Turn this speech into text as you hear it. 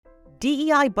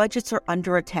DEI budgets are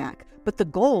under attack, but the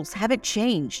goals haven't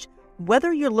changed.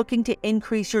 Whether you're looking to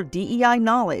increase your DEI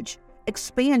knowledge,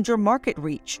 expand your market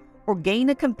reach, or gain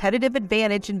a competitive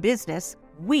advantage in business,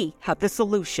 we have the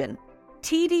solution.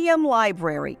 TDM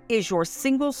Library is your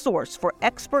single source for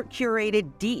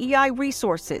expert-curated DEI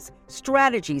resources,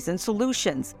 strategies, and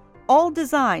solutions, all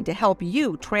designed to help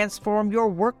you transform your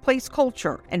workplace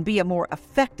culture and be a more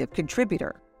effective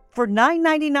contributor. For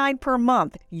 $9.99 per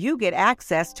month, you get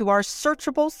access to our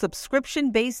searchable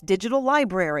subscription-based digital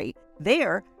library.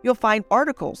 There, you'll find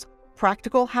articles,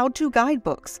 practical how-to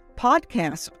guidebooks,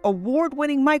 podcasts,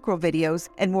 award-winning microvideos,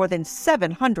 and more than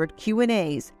 700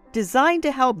 Q&As, designed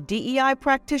to help DEI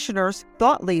practitioners,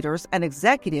 thought leaders, and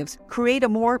executives create a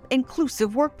more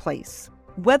inclusive workplace.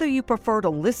 Whether you prefer to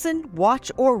listen,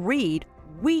 watch, or read,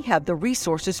 we have the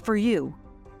resources for you.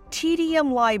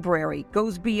 TDM Library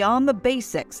goes beyond the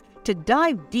basics to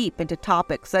dive deep into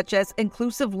topics such as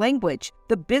inclusive language,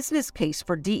 the business case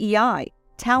for DEI,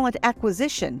 talent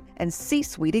acquisition, and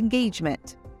C-suite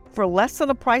engagement. For less than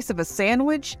the price of a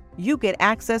sandwich, you get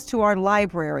access to our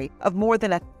library of more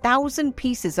than 1,000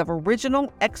 pieces of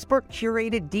original,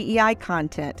 expert-curated DEI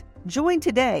content. Join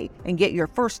today and get your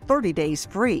first 30 days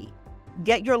free.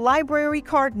 Get your library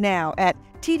card now at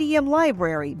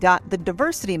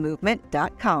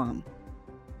tdmlibrary.thediversitymovement.com.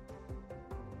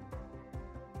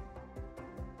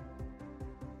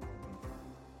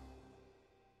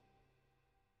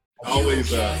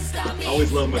 Always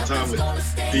love my time with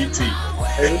DT.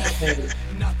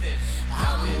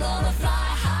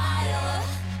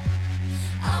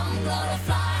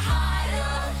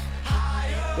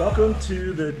 Welcome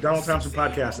to the Donald Thompson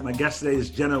Podcast. And my guest today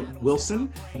is Jenna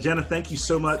Wilson. Jenna, thank you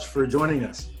so much for joining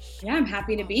us. Yeah, I'm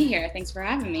happy to be here. Thanks for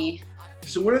having me.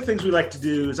 So one of the things we like to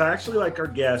do is I actually like our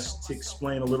guests to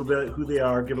explain a little bit who they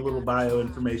are, give a little bio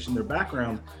information, their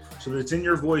background, so that it's in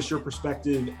your voice, your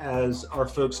perspective, as our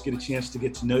folks get a chance to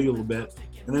get to know you a little bit.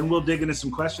 And then we'll dig into some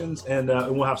questions and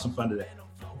we'll have some fun today.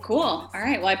 Cool. All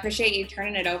right. Well, I appreciate you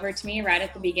turning it over to me right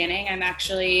at the beginning. I'm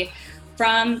actually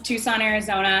from Tucson,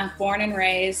 Arizona, born and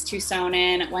raised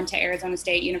Tucsonan, went to Arizona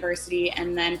State University,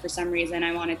 and then for some reason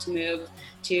I wanted to move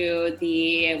to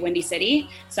the Windy City.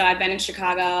 So I've been in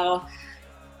Chicago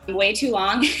way too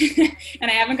long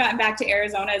and I haven't gotten back to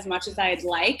Arizona as much as I'd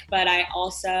like, but I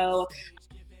also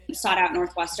sought out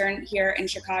Northwestern here in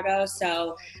Chicago.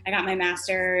 So I got my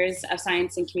Master's of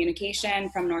Science in Communication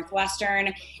from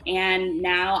Northwestern. And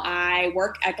now I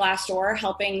work at Glassdoor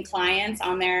helping clients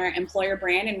on their employer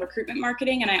brand and recruitment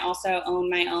marketing. And I also own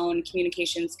my own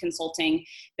communications consulting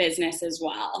business as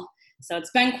well. So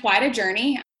it's been quite a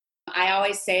journey. I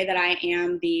always say that I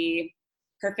am the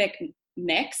perfect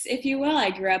mix, if you will. I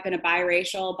grew up in a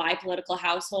biracial, bipolitical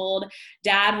household.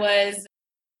 Dad was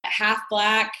half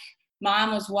Black,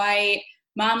 Mom was white,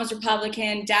 Mom was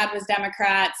Republican, Dad was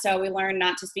Democrat, so we learned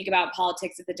not to speak about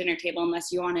politics at the dinner table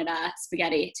unless you wanted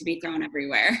spaghetti to be thrown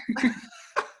everywhere.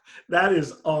 That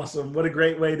is awesome. What a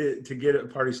great way to get a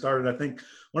party started. I think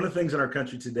one of the things in our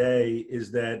country today is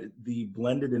that the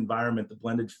blended environment, the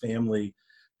blended family,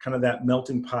 kind of that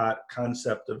melting pot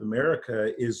concept of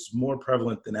America is more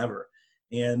prevalent than ever.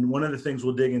 And one of the things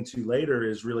we'll dig into later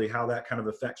is really how that kind of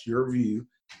affects your view,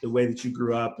 the way that you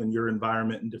grew up and your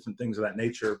environment and different things of that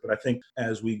nature. But I think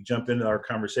as we jump into our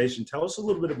conversation, tell us a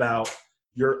little bit about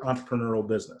your entrepreneurial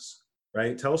business,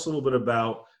 right? Tell us a little bit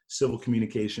about civil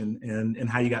communication and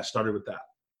how you got started with that.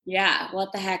 Yeah,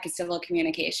 what the heck is civil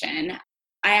communication?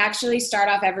 I actually start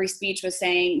off every speech with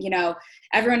saying,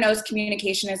 everyone knows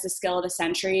communication is a skill of the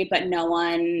century, but no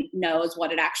one knows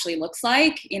what it actually looks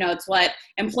like. It's what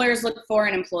employers look for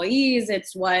in employees.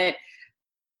 It's what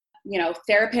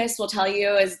therapists will tell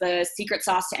you is the secret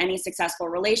sauce to any successful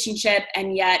relationship,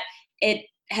 and yet it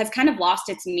has kind of lost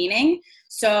its meaning.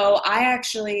 So I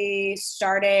actually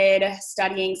started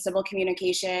studying civil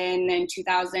communication in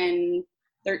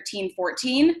 2013,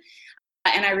 14,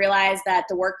 and I realized that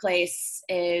the workplace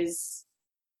is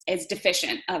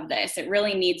deficient of this. It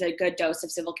really needs a good dose of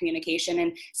civil communication,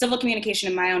 and civil communication,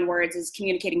 in my own words, is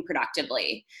communicating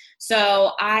productively.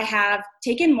 So I have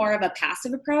taken more of a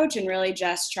passive approach and really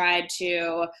just tried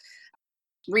to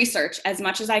research as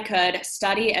much as I could,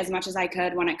 study as much as I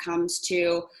could when it comes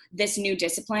to this new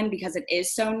discipline, because it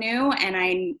is so new.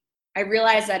 And I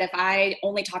realized that if I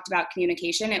only talked about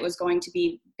communication, it was going to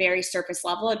be very surface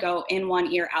level, it'd go in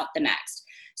one ear, out the next.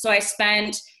 So I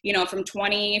spent, from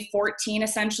 2014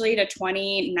 essentially to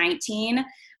 2019,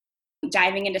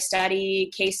 diving into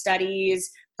case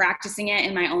studies, practicing it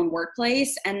in my own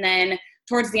workplace. And then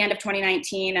towards the end of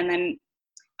 2019, and then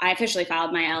I officially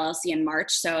filed my LLC in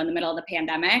March, so in the middle of the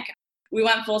pandemic, we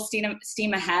went full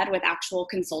steam ahead with actual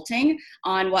consulting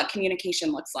on what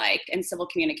communication looks like and civil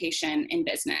communication in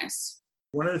business.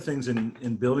 One of the things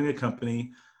in building a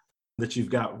company that you've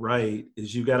got right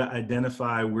is you've got to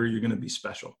identify where you're going to be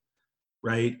special,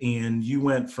 right? And you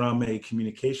went from a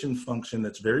communication function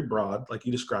that's very broad, like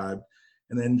you described,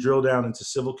 and then drill down into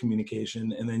civil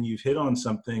communication. And then you've hit on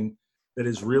something that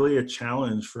is really a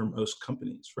challenge for most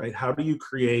companies, right? How do you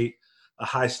create a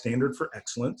high standard for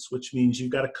excellence, which means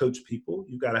you've got to coach people,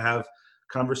 you've got to have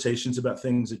conversations about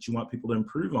things that you want people to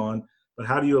improve on, but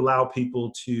how do you allow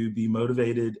people to be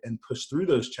motivated and push through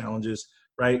those challenges,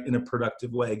 right, in a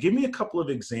productive way? Give me a couple of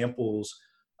examples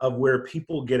of where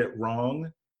people get it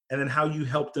wrong and then how you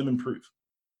help them improve.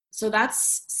 So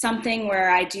that's something where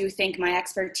I do think my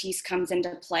expertise comes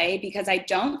into play, because I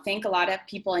don't think a lot of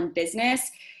people in business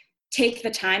take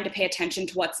the time to pay attention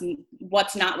to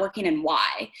what's not working and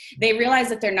why. They realize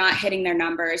that they're not hitting their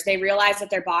numbers. They realize that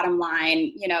their bottom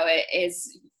line,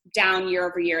 is down year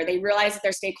over year. They realize that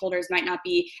their stakeholders might not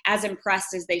be as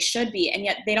impressed as they should be, and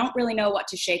yet they don't really know what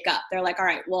to shake up. They're like, all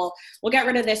right, well, we'll get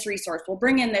rid of this resource. We'll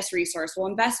bring in this resource. We'll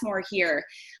invest more here.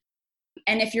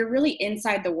 And if you're really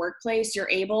inside the workplace, you're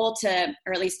able to,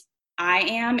 or at least I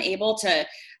am able to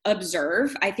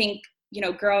observe. I think,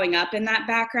 growing up in that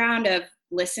background of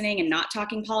listening and not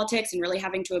talking politics and really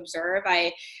having to observe,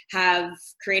 I have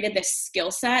created this skill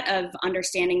set of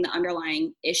understanding the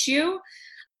underlying issue.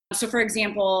 So for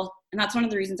example, and that's one of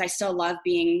the reasons I still love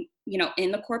being,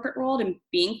 in the corporate world and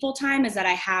being full-time, is that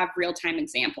I have real-time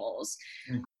examples.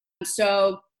 Mm.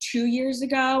 So 2 years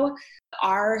ago,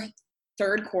 our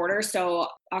third quarter, so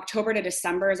October to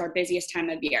December, is our busiest time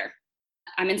of year.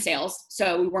 I'm in sales,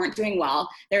 so we weren't doing well.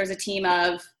 There was a team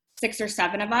of 6 or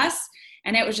 7 of us,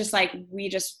 and it was just like, we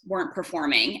just weren't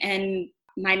performing. And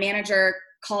my manager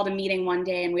called a meeting one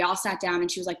day and we all sat down and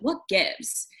she was like, what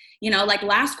gives? Like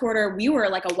last quarter, we were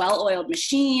like a well-oiled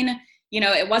machine.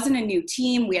 It wasn't a new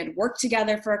team. We had worked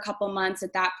together for a couple months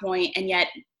at that point, and yet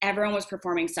everyone was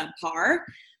performing subpar.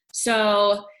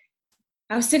 So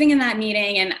I was sitting in that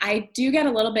meeting, and I do get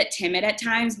a little bit timid at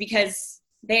times because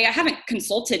they haven't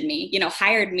consulted me,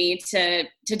 hired me to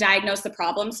diagnose the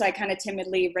problem. So I kind of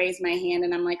timidly raise my hand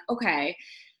and I'm like, okay,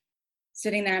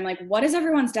 sitting there, I'm like, what is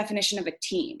everyone's definition of a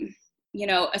team?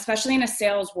 Especially in a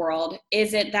sales world,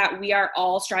 is it that we are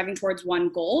all striving towards one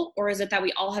goal, or is it that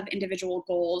we all have individual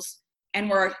goals and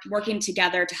we're working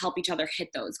together to help each other hit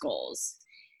those goals?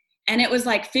 And it was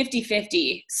like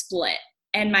 50-50 split.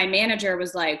 And my manager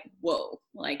was like, whoa,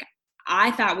 like I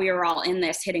thought we were all in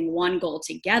this hitting one goal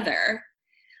together.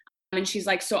 And she's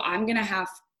like, so I'm going to have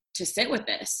to sit with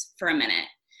this for a minute.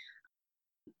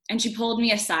 And she pulled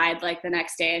me aside like the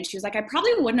next day and she was like, I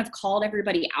probably wouldn't have called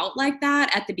everybody out like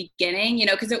that at the beginning,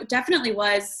 because it definitely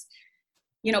was,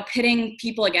 pitting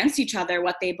people against each other,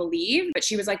 what they believe. But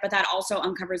she was like, but that also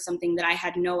uncovers something that I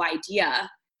had no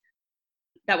idea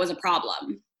that was a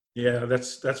problem. Yeah,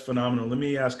 that's phenomenal. Let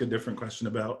me ask a different question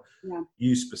about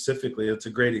you specifically. It's a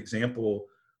great example,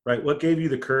 right? What gave you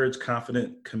the courage,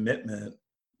 confident commitment,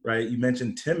 right? You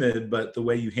mentioned timid, but the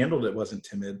way you handled it wasn't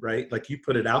timid, right? Like you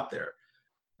put it out there,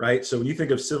 right? So when you think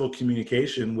of civil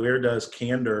communication, where does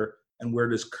candor and where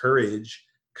does courage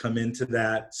come into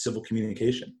that civil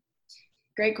communication?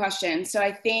 Great question. So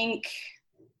I think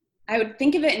I would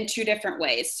think of it in 2 different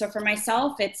ways. So for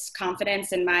myself, it's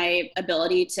confidence in my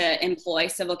ability to employ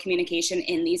civil communication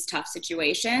in these tough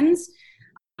situations.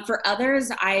 For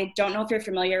others, I don't know if you're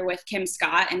familiar with Kim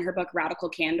Scott and her book, Radical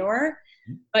Candor,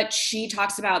 but she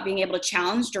talks about being able to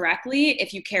challenge directly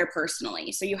if you care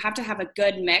personally. So you have to have a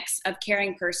good mix of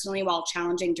caring personally while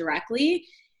challenging directly.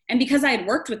 And because I had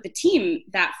worked with the team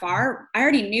that far, I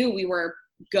already knew we were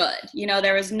good.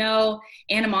 There was no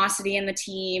animosity in the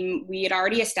team. We had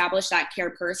already established that care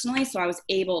personally. So I was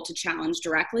able to challenge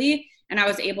directly, and I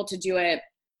was able to do it,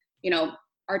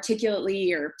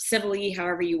 articulately or civilly,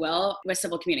 however you will, with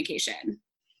civil communication.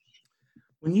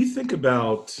 When you think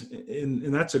about,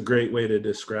 and that's a great way to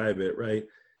describe it, right?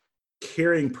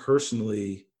 Caring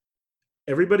personally,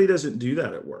 everybody doesn't do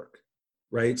that at work,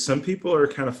 right? Some people are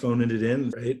kind of phoning it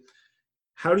in, right?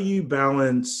 How do you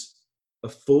balance a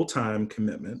full-time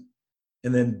commitment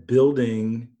and then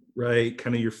building, right,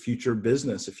 kind of your future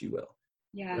business, if you will?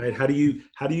 Yeah. Right? How do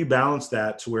you balance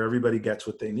that to where everybody gets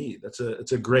what they need?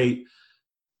 It's a great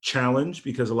challenge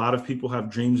because a lot of people have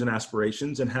dreams and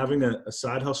aspirations, and having a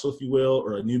side hustle, if you will,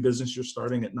 or a new business you're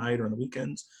starting at night or on the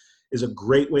weekends is a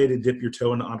great way to dip your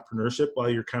toe into entrepreneurship while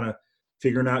you're kind of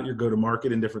figuring out your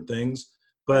go-to-market and different things.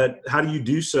 But how do you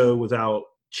do so without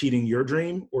cheating your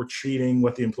dream or cheating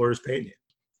what the employer is paying you?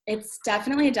 It's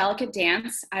definitely a delicate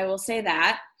dance. I will say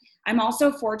that. I'm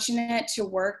also fortunate to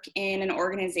work in an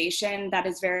organization that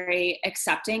is very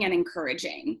accepting and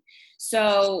encouraging.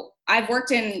 So I've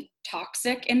worked in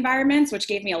toxic environments, which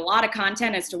gave me a lot of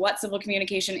content as to what civil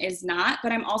communication is not,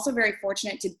 but I'm also very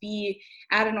fortunate to be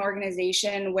at an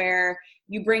organization where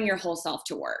you bring your whole self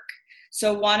to work.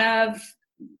 So one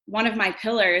of my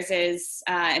pillars is,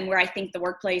 and where I think the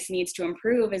workplace needs to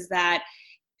improve, is that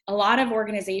a lot of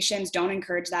organizations don't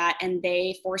encourage that, and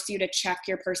they force you to check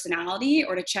your personality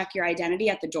or to check your identity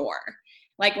at the door.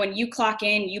 Like when you clock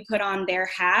in, you put on their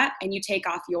hat and you take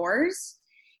off yours.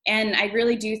 And I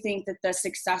really do think that the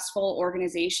successful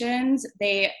organizations,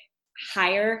 they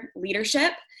hire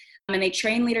leadership and they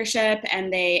train leadership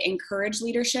and they encourage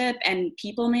leadership and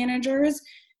people managers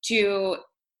to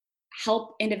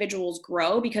help individuals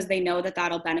grow, because they know that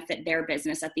that'll benefit their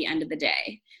business at the end of the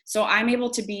day. So I'm able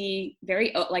to be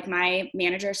very, like, my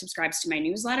manager subscribes to my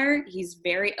newsletter. He's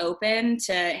very open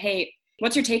to, hey,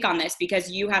 what's your take on this?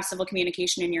 Because you have civil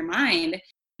communication in your mind.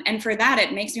 And for that,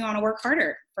 it makes me want to work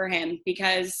harder for him,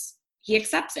 because he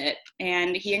accepts it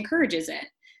and he encourages it.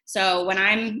 So when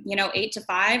I'm, 8 to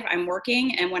 5, I'm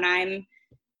working. And when I'm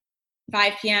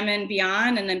 5 p.m. and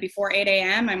beyond, and then before 8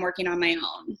 a.m., I'm working on my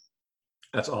own.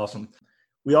 That's awesome.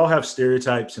 We all have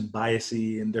stereotypes and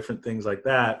biases and different things like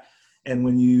that. And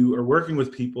when you are working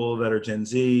with people that are Gen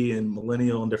Z and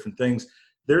millennial and different things,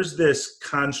 there's this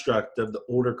construct of the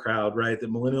older crowd, right?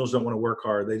 That millennials don't want to work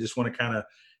hard. They just want to kind of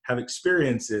have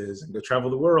experiences and go travel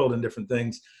the world and different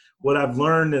things. What I've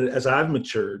learned as I've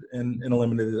matured and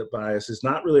eliminated that bias is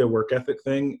not really a work ethic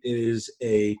thing. It is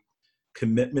a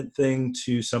commitment thing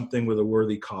to something with a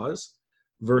worthy cause,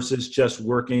 versus just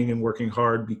working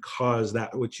hard because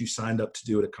that's what you signed up to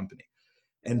do at a company.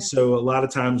 And so a lot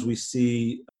of times we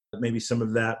see maybe some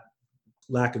of that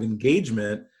lack of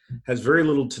engagement has very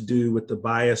little to do with the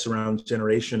bias around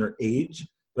generation or age,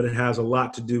 but it has a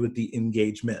lot to do with the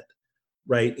engagement,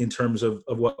 right, in terms of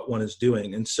what one is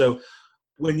doing. And so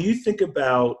when you think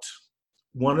about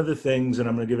one of the things, and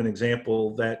I'm going to give an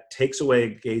example that takes away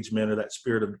engagement or that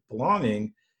spirit of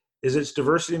belonging, is it's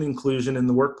diversity and inclusion in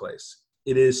the workplace.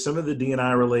 It is some of the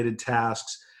D&I related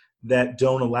tasks that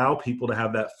don't allow people to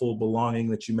have that full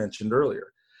belonging that you mentioned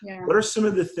earlier. Yeah. What are some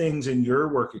of the things in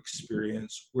your work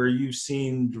experience where you've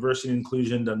seen diversity and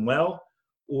inclusion done well,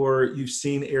 or you've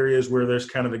seen areas where there's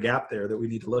kind of a gap there that we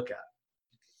need to look at?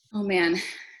 Oh man.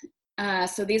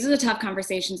 So these are the tough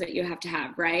conversations that you have to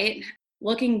have, right?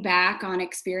 Looking back on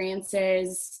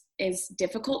experiences is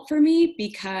difficult for me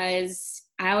because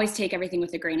I always take everything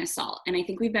with a grain of salt. And I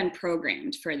think we've been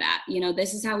programmed for that.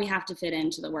 This is how we have to fit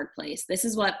into the workplace. This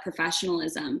is what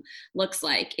professionalism looks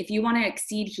like. If you want to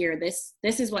exceed here, this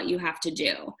is what you have to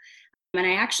do. And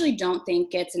I actually don't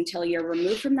think it's until you're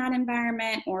removed from that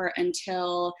environment or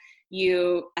until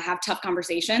you have tough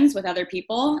conversations with other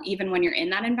people, even when you're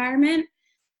in that environment.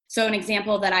 So an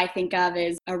example that I think of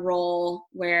is a role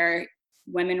where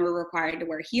women were required to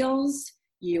wear heels.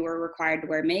 You were required to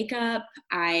wear makeup.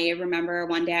 I remember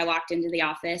one day I walked into the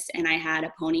office and I had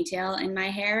a ponytail in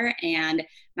my hair, and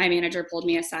my manager pulled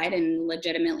me aside and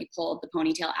legitimately pulled the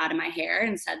ponytail out of my hair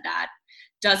and said, that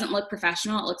doesn't look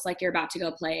professional. It looks like you're about to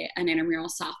go play an intramural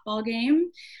softball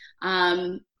game.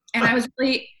 And I was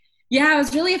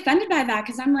really offended by that,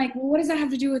 because I'm like, well, what does that have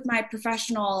to do with my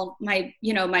professional, my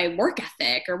work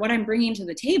ethic or what I'm bringing to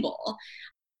the table?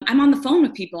 I'm on the phone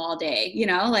with people all day,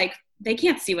 like they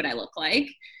can't see what I look like.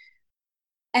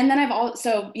 And then I've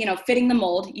also, fitting the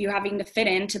mold, you having to fit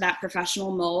into that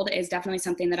professional mold is definitely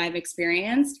something that I've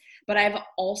experienced. But I've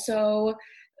also,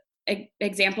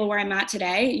 example where I'm at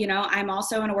today, I'm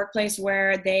also in a workplace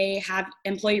where they have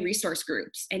employee resource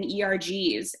groups and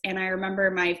ERGs. And I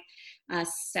remember my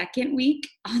second week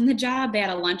on the job, they had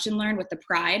a lunch and learn with the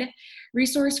Pride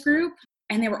resource group.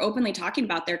 And they were openly talking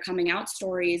about their coming out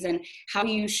stories and how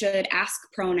you should ask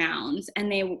pronouns.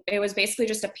 And it was basically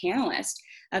just a panelist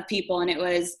of people, and it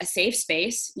was a safe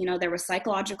space. There was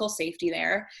psychological safety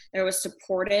there. There was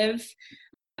supportive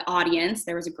audience.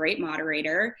 There was a great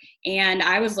moderator. And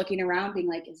I was looking around being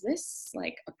like, is this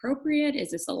like appropriate?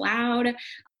 Is this allowed?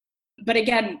 But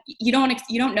again, you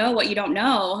don't know what you don't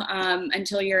know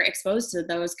until you're exposed to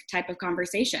those type of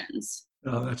conversations.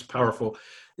 Oh, that's powerful.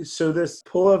 So this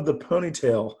pull of the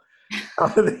ponytail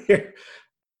out of the hair,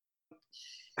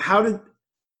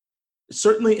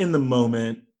 certainly in the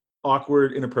moment,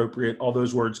 awkward, inappropriate, all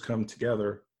those words come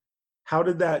together. How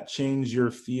did that change your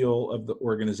feel of the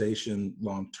organization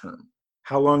long-term?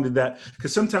 How long did that,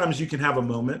 because sometimes you can have a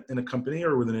moment in a company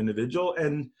or with an individual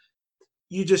and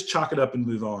you just chalk it up and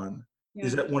move on. Yeah.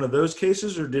 Is that one of those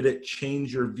cases, or did it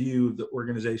change your view of the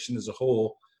organization as a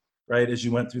whole, right, as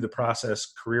you went through the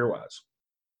process career-wise?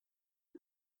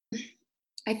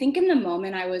 I think in the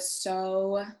moment I was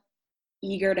so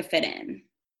eager to fit in.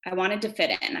 I wanted to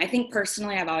fit in. I think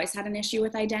personally, I've always had an issue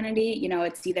with identity. You know,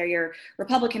 it's either you're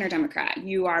Republican or Democrat,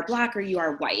 you are Black or you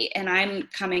are white. And I'm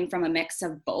coming from a mix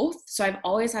of both. So I've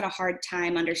always had a hard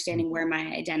time understanding where my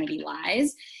identity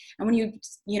lies. And when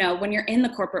when you're in the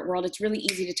corporate world, it's really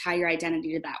easy to tie your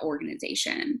identity to that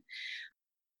organization.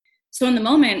 So in the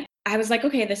moment, I was like,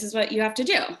 okay, this is what you have to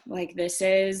do. Like, this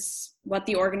is what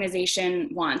the organization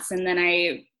wants. And then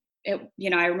I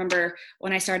remember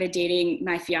when I started dating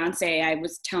my fiance, I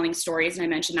was telling stories and I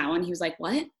mentioned that one. He was like,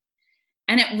 what?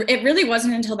 And it really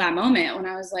wasn't until that moment when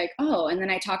I was like, oh, and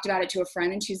then I talked about it to a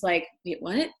friend and she's like, wait,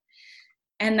 what?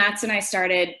 And that's when I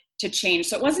started to change.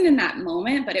 So it wasn't in that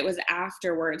moment, but it was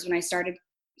afterwards when I started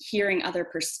hearing other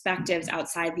perspectives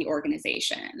outside the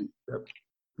organization. Yep.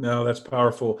 No, that's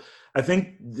powerful. I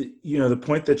think, the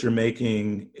point that you're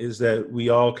making is that we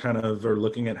all kind of are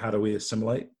looking at how do we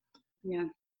assimilate. Yeah.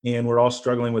 And we're all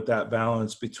struggling with that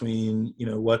balance between,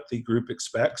 what the group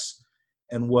expects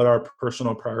and what our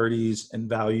personal priorities and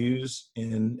values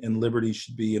and liberties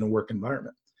should be in a work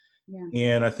environment. Yeah.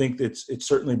 And I think it's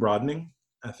certainly broadening.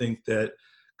 I think that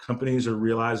companies are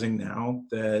realizing now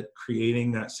that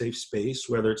creating that safe space,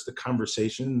 whether it's the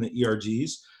conversation, the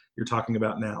ERGs you're talking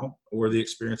about now, or the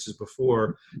experiences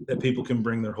before, that people can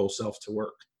bring their whole self to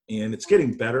work. And it's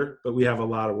getting better, but we have a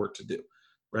lot of work to do,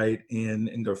 right?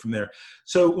 And go from there.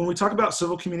 So when we talk about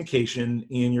civil communication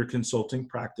in your consulting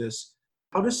practice,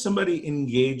 how does somebody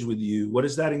engage with you? What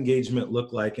does that engagement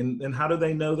look like? And how do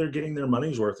they know they're getting their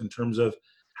money's worth in terms of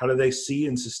how do they see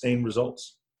and sustain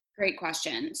results? Great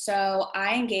question. So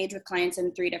I engage with clients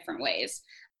in 3 different ways.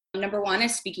 Number one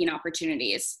is speaking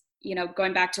opportunities.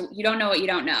 Going back to, you don't know what you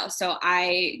don't know. So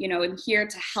I, am here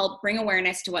to help bring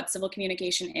awareness to what civil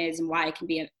communication is and why it can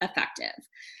be effective.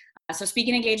 So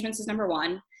speaking engagements is number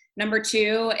one. Number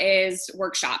 2 is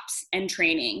workshops and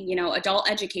training. Adult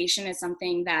education is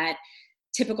something that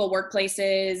typical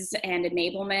workplaces and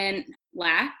enablement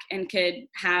lack and could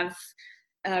have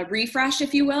a refresh,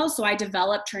 if you will. So I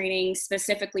develop training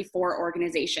specifically for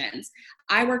organizations.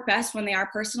 I work best when they are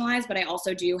personalized, but I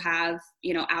also do have,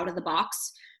 out of the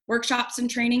box workshops and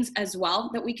trainings as well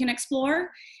that we can explore.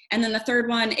 And then the third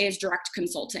one is direct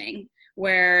consulting,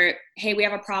 where, hey, we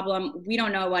have a problem. We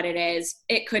don't know what it is.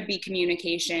 It could be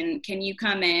communication. Can you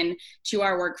come in to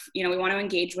our work? We want to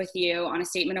engage with you on a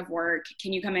statement of work.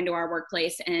 Can you come into our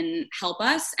workplace and help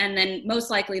us? And then most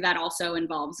likely that also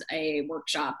involves a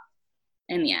workshop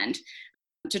in the end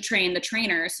to train the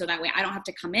trainers. So that way I don't have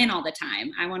to come in all the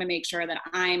time. I want to make sure that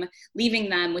I'm leaving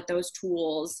them with those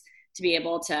tools to be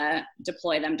able to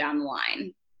deploy them down the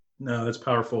line. No, that's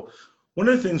powerful. One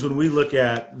of the things when we look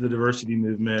at the diversity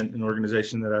movement, an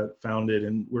organization that I founded,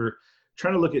 and we're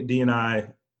trying to look at D&I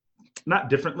not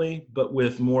differently, but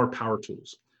with more power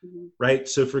tools, right?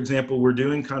 So for example, we're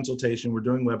doing consultation, we're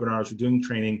doing webinars, we're doing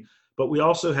training, but we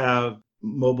also have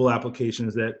mobile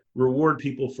applications that reward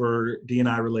people for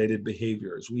D&I related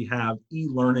behaviors. We have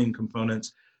e-learning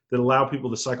components that allow people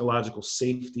the psychological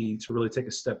safety to really take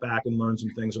a step back and learn some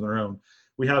things on their own.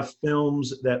 We have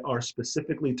films that are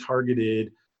specifically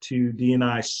targeted to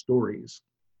D&I stories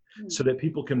so that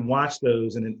people can watch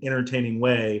those in an entertaining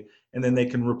way, and then they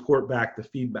can report back the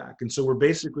feedback. And so we're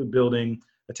basically building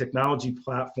a technology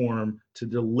platform to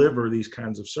deliver these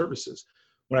kinds of services.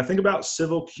 When I think about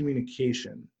civil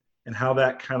communication and how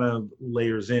that kind of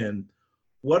layers in,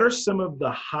 what are some of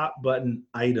the hot button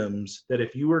items that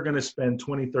if you were going to spend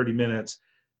 20, 30 minutes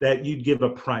that you'd give a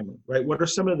primer, right? What are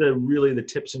some of the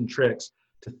tips and tricks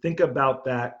to think about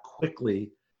that quickly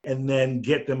and then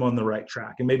get them on the right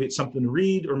track? And maybe it's something to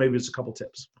read, or maybe it's a couple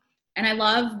tips. And I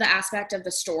love the aspect of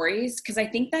the stories, because I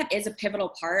think that is a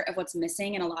pivotal part of what's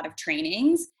missing in a lot of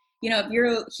trainings. If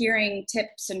you're hearing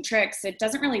tips and tricks, it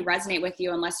doesn't really resonate with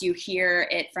you unless you hear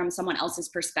it from someone else's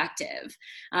perspective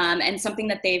and something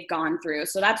that they've gone through.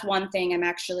 So that's one thing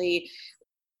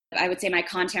I would say my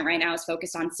content right now is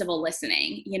focused on civil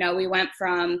listening. We went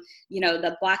from,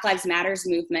 the Black Lives Matters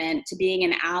movement to being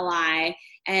an ally.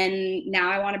 And now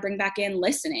I want to bring back in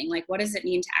listening. Like, what does it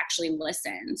mean to actually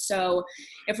listen? So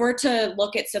if we're to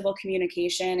look at civil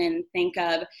communication and think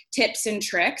of tips and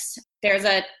tricks, there's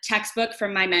a textbook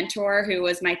from my mentor who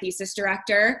was my thesis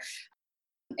director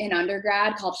in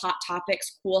undergrad called Hot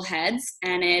Topics, Cool Heads.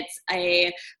 And it's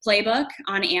a playbook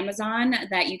on Amazon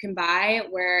that you can buy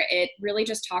where it really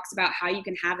just talks about how you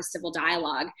can have a civil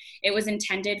dialogue. It was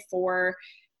intended for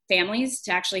families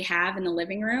to actually have in the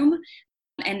living room.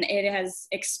 And it has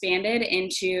expanded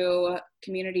into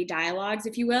community dialogues,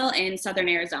 if you will, in Southern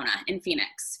Arizona, in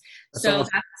Phoenix. That's So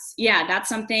awesome. that's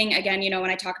something, again, when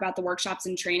I talk about the workshops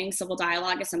and training, civil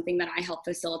dialogue is something that I help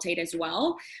facilitate as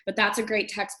well. But that's a great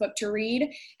textbook to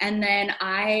read. And then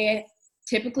I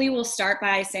typically will start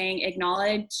by saying,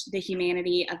 acknowledge the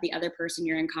humanity of the other person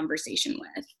you're in conversation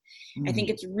with. I think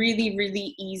it's really,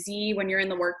 really easy when you're in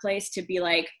the workplace to be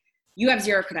like, you have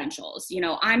zero credentials,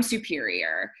 I'm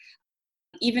superior.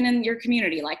 Even in your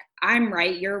community, like, I'm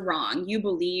right, you're wrong. You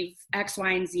believe X,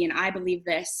 Y, and Z, and I believe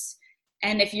this.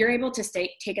 And if you're able to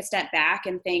take a step back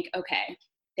and think, okay,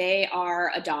 they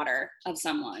are a daughter of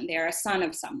someone, they're a son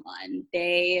of someone,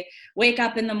 they wake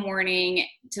up in the morning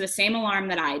to the same alarm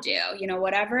that I do,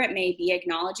 whatever it may be,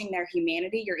 acknowledging their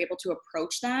humanity, you're able to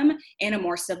approach them in a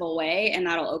more civil way, and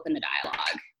that'll open the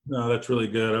dialogue. No, that's really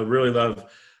good. I really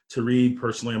love to read.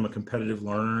 Personally, I'm a competitive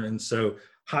learner. And so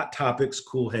hot topics,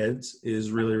 cool heads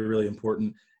is really, really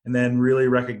important. And then really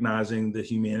recognizing the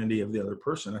humanity of the other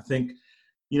person. I think,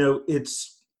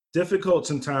 it's difficult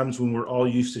sometimes when we're all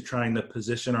used to trying to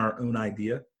position our own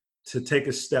idea to take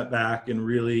a step back and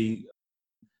really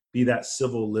be that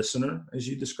civil listener, as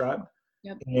you described.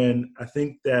 Yep. And I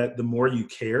think that the more you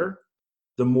care,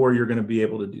 the more you're going to be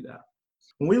able to do that.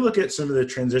 When we look at some of the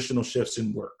transitional shifts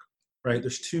in work, right,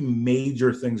 there's two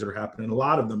major things that are happening, a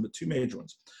lot of them, but two major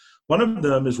ones. One of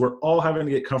them is we're all having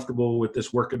to get comfortable with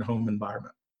this work at home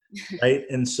environment, right?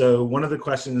 And so one of the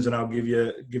questions, and I'll give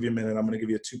you a minute, I'm going to give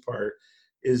you a two-part,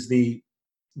 is the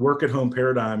work at home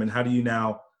paradigm, and how do you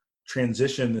now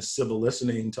transition this civil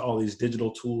listening to all these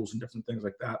digital tools and different things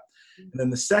like that. And then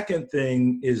the second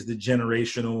thing is the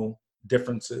generational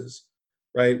differences,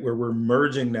 right? Where we're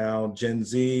merging now. Gen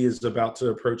Z is about to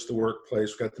approach the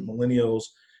workplace. We've got the millennials,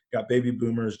 got baby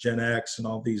boomers, Gen X, and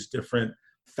all these different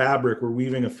fabric. We're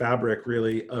weaving a fabric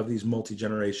really of these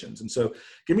multi-generations. And so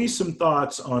give me some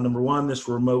thoughts on, number one, this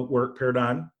remote work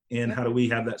paradigm, and how do we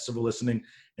have that civil listening,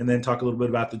 and then talk a little bit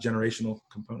about the generational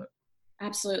component.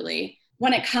 Absolutely.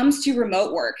 When it comes to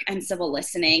remote work and civil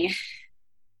listening,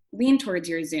 lean towards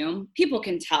your Zoom. People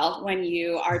can tell when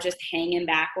you are just hanging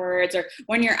backwards, or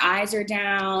when your eyes are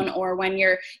down, or when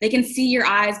they can see your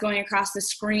eyes going across the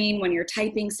screen when you're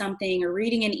typing something or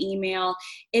reading an email.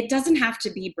 It doesn't have to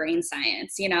be brain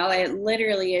science. It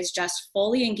literally is just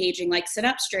fully engaging, like sit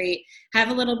up straight, have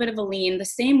a little bit of a lean, the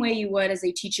same way you would as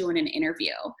they teach you in an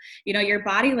interview. Your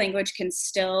body language can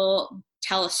still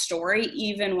tell a story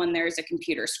even when there's a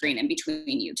computer screen in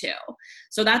between you two.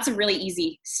 So that's a really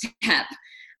easy step.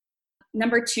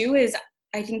 Number two is,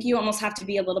 I think you almost have to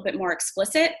be a little bit more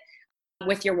explicit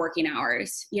with your working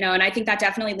hours, and I think that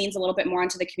definitely leans a little bit more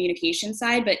onto the communication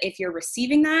side. But if you're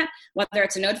receiving that, whether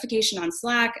it's a notification on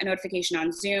Slack, a notification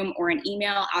on Zoom, or an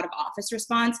email out of office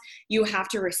response, you have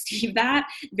to receive that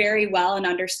very well and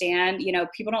understand,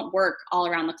 people don't work all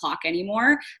around the clock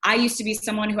anymore. I used to be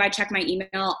someone who I check my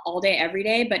email all day, every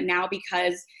day, but now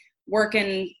because work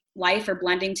and life are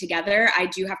blending together, I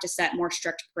do have to set more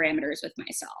strict parameters with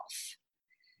myself.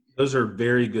 Those are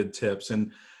very good tips.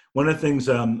 And one of the things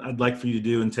I'd like for you to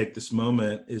do and take this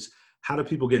moment is, how do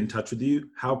people get in touch with you?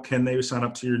 How can they sign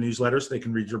up to your newsletter so they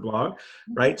can read your blog,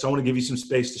 right? So I want to give you some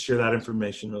space to share that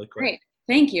information really quick. Great.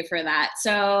 Thank you for that.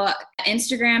 So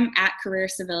Instagram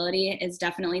 @CareerCivility is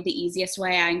definitely the easiest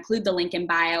way. I include the link in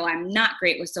bio. I'm not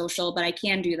great with social, but I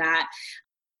can do that.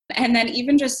 And then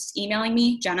even just emailing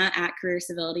me,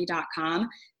 Jenna@CareerCivility.com.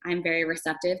 I'm very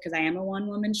receptive because I am a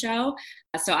one-woman show.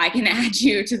 So I can add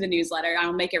you to the newsletter.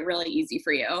 I'll make it really easy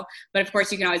for you. But of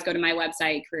course, you can always go to my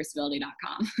website,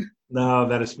 CareerCivility.com. No,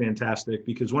 that is fantastic,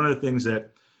 because one of the things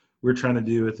that we're trying to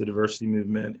do with the diversity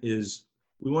movement is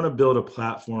we want to build a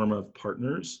platform of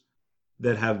partners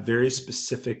that have very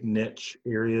specific niche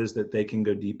areas that they can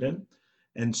go deep in.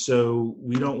 And so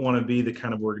we don't want to be the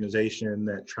kind of organization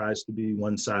that tries to be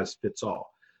one size fits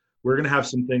all. We're going to have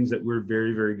some things that we're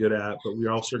very, very good at, but we're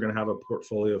also going to have a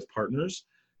portfolio of partners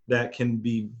that can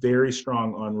be very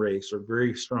strong on race, or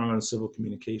very strong on civil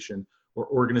communication, or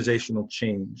organizational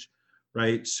change,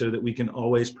 right? So that we can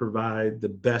always provide the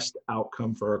best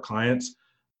outcome for our clients,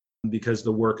 because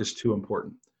the work is too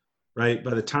important, right?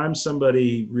 By the time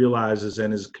somebody realizes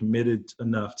and is committed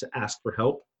enough to ask for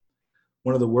help,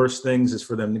 one of the worst things is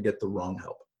for them to get the wrong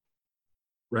help,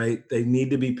 right? They need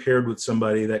to be paired with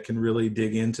somebody that can really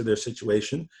dig into their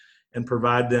situation and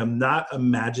provide them not a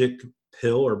magic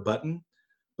pill or button,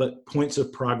 but points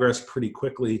of progress pretty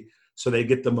quickly, so they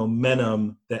get the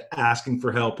momentum that asking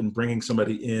for help and bringing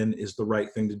somebody in is the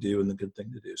right thing to do and the good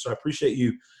thing to do. So I appreciate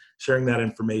you sharing that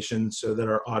information so that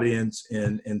our audience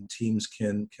and teams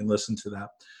can listen to that.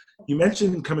 You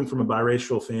mentioned coming from a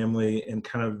biracial family and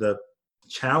kind of the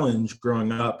challenge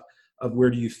growing up of where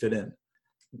do you fit in.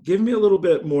 Give me a little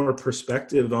bit more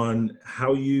perspective on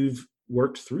how you've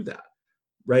worked through that,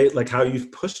 right? Like how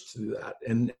you've pushed through that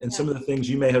and some of the things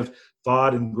you may have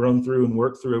thought and grown through and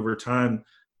worked through over time.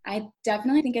 I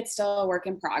definitely think it's still a work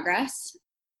in progress.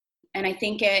 And I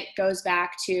think it goes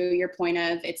back to your point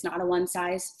of it's not a one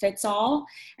size fits all.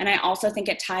 And I also think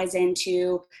it ties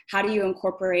into how do you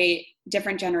incorporate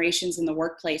different generations in the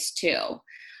workplace too.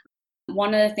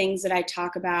 One of the things that I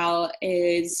talk about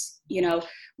is,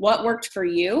 what worked for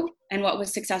you and what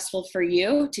was successful for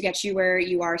you to get you where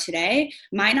you are today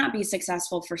might not be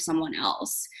successful for someone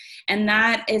else. And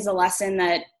that is a lesson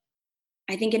that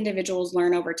I think individuals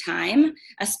learn over time,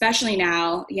 especially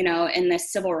now, in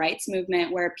this civil rights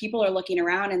movement where people are looking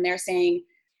around and they're saying,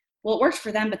 well, it worked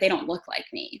for them, but they don't look like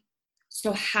me.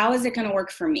 So how is it going to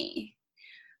work for me?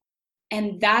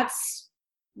 And that's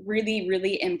really,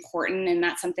 really important. And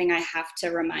that's something I have to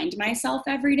remind myself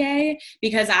every day,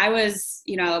 because I was,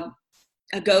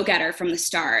 a go-getter from the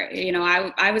start.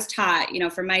 I was taught,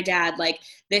 from my dad, like,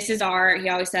 he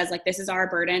always says, like, this is our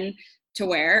burden to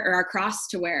wear, or our cross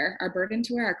to wear, our burden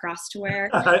to wear, our cross to wear.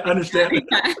 I understand.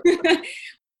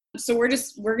 So we're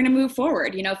going to move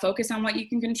forward, focus on what you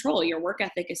can control. Your work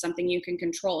ethic is something you can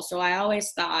control. So I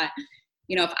always thought,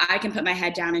 if I can put my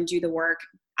head down and do the work,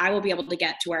 I will be able to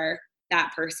get to where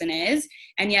that person is.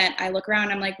 And yet I look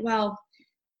around, I'm like, well,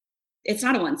 it's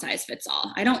not a one size fits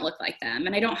all. I don't look like them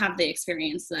and I don't have the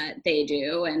experience that they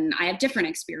do. And I have different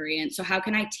experience. So how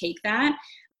can I take that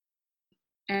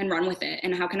and run with it?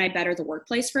 And how can I better the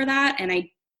workplace for that? And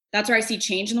that's where I see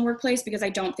change in the workplace, because I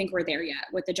don't think we're there yet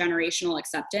with the generational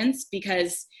acceptance,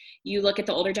 because you look at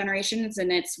the older generations and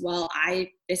it's, well,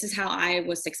 this is how I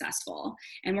was successful.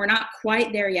 And we're not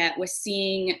quite there yet with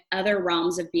seeing other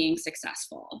realms of being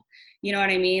successful. You know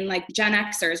what I mean? Like Gen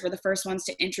Xers were the first ones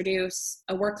to introduce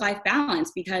a work-life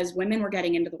balance because women were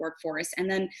getting into the workforce. And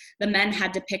then the men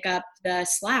had to pick up the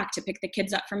slack to pick the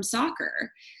kids up from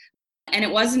soccer. And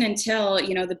it wasn't until,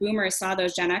 the boomers saw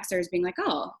those Gen Xers being like,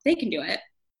 oh, they can do it.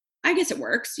 I guess it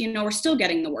works. We're still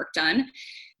getting the work done.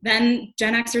 Then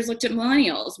Gen Xers looked at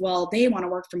millennials. Well, they want to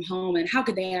work from home, and how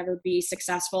could they ever be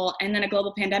successful? And then a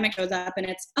global pandemic shows up and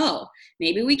it's, oh,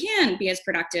 maybe we can be as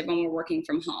productive when we're working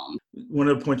from home. One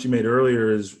of the points you made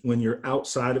earlier is when you're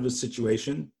outside of a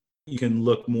situation, you can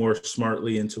look more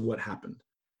smartly into what happened,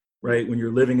 right? When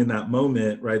you're living in that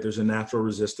moment, right, there's a natural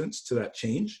resistance to that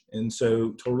change. And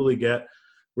so totally get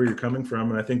where you're coming from.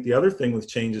 And I think the other thing with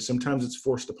change is sometimes it's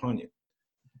forced upon you.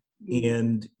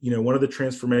 And, one of the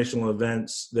transformational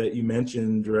events that you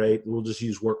mentioned, right, we'll just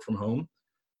use work from home,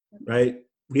 right?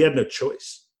 We had no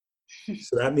choice.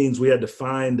 So that means we had to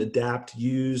find, adapt,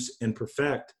 use, and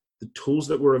perfect the tools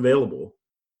that were available,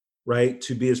 right,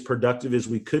 to be as productive as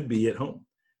we could be at home.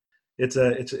 It's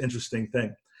an interesting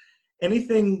thing.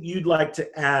 Anything you'd like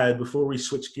to add before we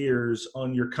switch gears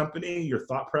on your company, your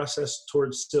thought process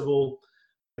towards civil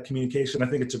communication? I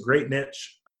think it's a great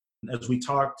niche. As we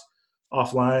talked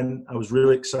offline, I was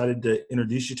really excited to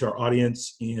introduce you to our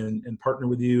audience and partner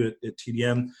with you at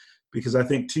TDM, because I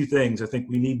think two things. I think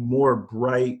we need more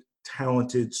bright,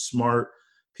 talented, smart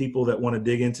people that want to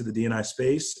dig into the D&I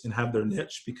space and have their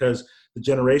niche, because the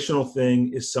generational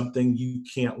thing is something you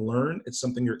can't learn. It's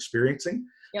something you're experiencing.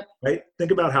 Yep. Right?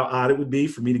 Think about how odd it would be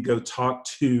for me to go talk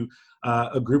to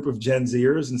a group of Gen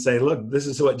Zers and say, look, this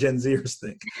is what Gen Zers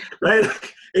think, right?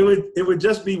 It would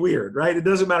just be weird, right? It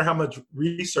doesn't matter how much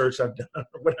research I've done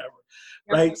or whatever,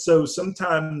 yep. Right? So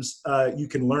sometimes you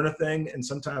can learn a thing, and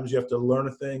sometimes you have to learn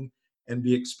a thing and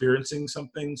be experiencing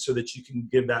something so that you can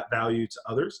give that value to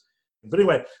others. But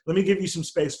anyway, let me give you some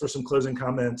space for some closing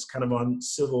comments kind of on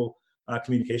civil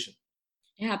communication.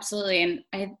 Yeah, absolutely.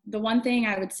 And the one thing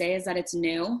I would say is that it's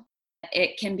new.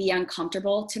 It can be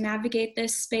uncomfortable to navigate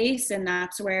this space. And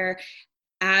that's where,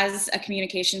 as a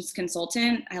communications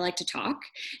consultant, I like to talk.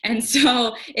 And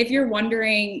so if you're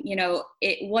wondering,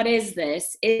 what is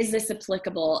this? Is this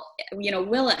applicable?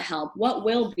 Will it help? What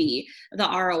will be the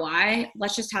ROI?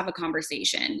 Let's just have a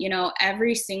conversation.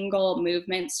 Every single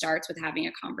movement starts with having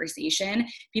a conversation.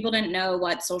 People didn't know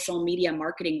what social media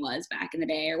marketing was back in the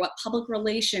day, or what public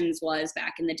relations was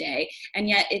back in the day. And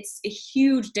yet it's a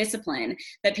huge discipline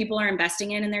that people are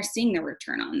investing in, and they're seeing the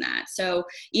return on that. So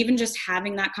even just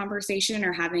having that conversation,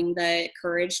 or having the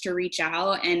courage to reach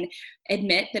out and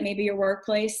admit that maybe your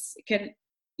workplace could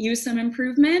use some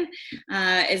improvement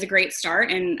is a great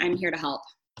start, and I'm here to help.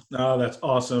 Oh, that's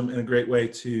awesome, and a great way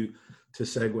to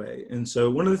segue. And so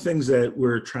one of the things that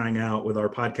we're trying out with our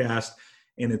podcast,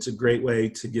 and it's a great way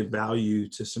to give value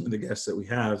to some of the guests that we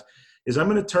have, is I'm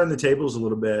going to turn the tables a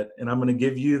little bit, and I'm going to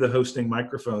give you the hosting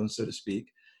microphone, so to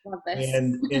speak. Love this.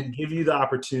 and give you the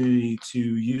opportunity to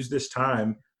use this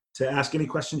time to ask any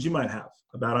questions you might have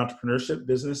about entrepreneurship,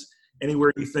 business,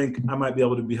 anywhere you think I might be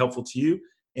able to be helpful to you,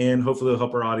 and hopefully it'll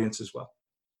help our audience as well.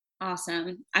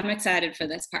 Awesome. I'm excited for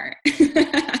this part,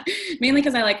 mainly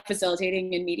because I like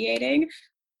facilitating and mediating.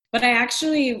 But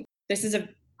this is a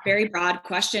very broad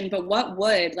question, but what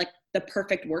would like the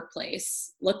perfect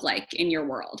workplace look like in your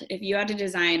world? If you had to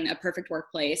design a perfect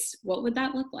workplace, what would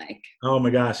that look like? Oh my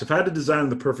gosh. If I had to design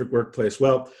the perfect workplace,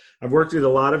 well, I've worked at a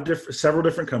lot of several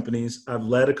different companies. I've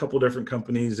led a couple different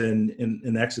companies and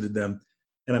exited them.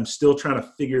 And I'm still trying to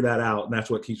figure that out. And that's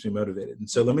what keeps me motivated. And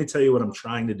so let me tell you what I'm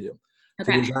trying to do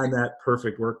to design that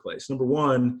perfect workplace. Number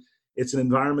one, it's an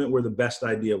environment where the best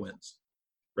idea wins,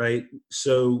 right?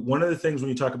 So one of the things when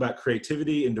you talk about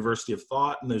creativity and diversity of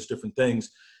thought and those different things,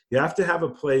 you have to have a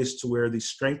place to where the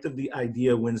strength of the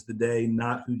idea wins the day,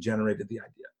 not who generated the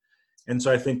idea. And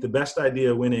so I think the best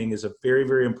idea winning is a very,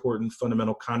 very important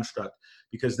fundamental construct,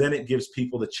 because then it gives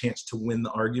people the chance to win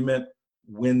the argument,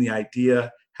 win the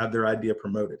idea, have their idea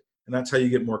promoted. And that's how you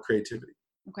get more creativity.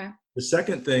 Okay. The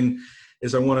second thing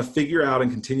is I want to figure out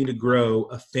and continue to grow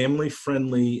a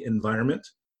family-friendly environment,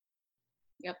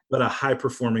 but a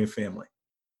high-performing family.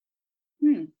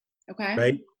 Okay.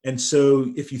 Right? And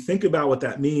so if you think about what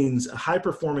that means, a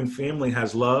high-performing family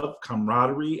has love,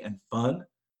 camaraderie, and fun,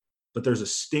 but there's a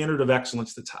standard of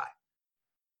excellence that's high.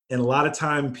 And a lot of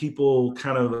time people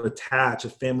kind of attach a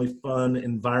family fun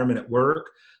environment at work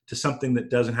to something that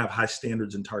doesn't have high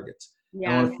standards and targets.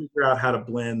 Yeah. I want to figure out how to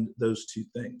blend those two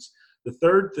things. The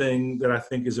third thing that I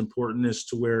think is important is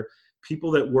to where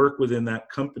people that work within that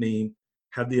company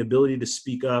have the ability to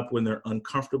speak up when they're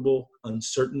uncomfortable,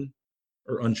 uncertain,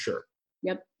 or unsure.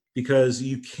 Yep. Because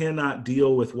you cannot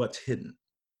deal with what's hidden.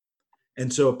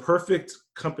 And so a perfect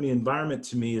company environment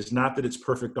to me is not that it's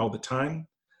perfect all the time,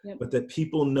 but that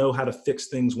people know how to fix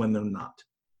things when they're not,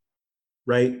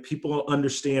 right? People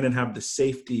understand and have the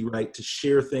safety, right, to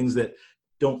share things that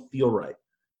don't feel right,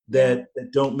 that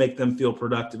don't make them feel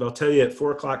productive. I'll tell you at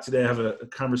 4:00 today, I have a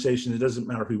conversation. It doesn't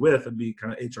matter who with, it'd be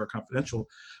kind of HR confidential,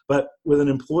 but with an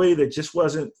employee that just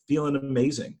wasn't feeling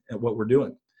amazing at what we're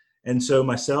doing. And so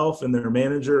myself and their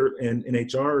manager and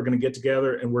HR are going to get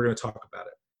together and we're going to talk about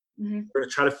it. Mm-hmm. We're going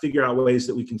to try to figure out ways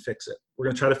that we can fix it. We're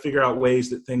going to try to figure out ways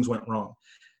that things went wrong.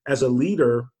 As a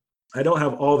leader, I don't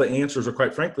have all the answers or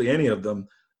quite frankly, any of them,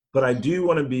 but I do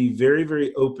want to be very,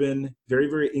 very open, very,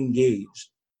 very engaged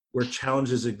where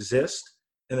challenges exist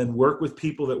and then work with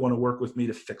people that want to work with me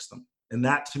to fix them. And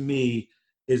that to me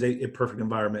is a perfect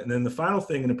environment. And then the final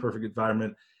thing in a perfect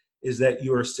environment is that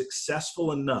you are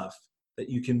successful enough that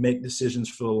you can make decisions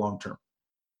for the long term,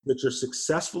 that you're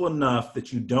successful enough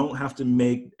that you don't have to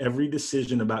make every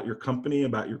decision about your company,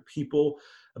 about your people,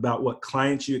 about what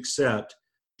clients you accept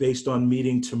based on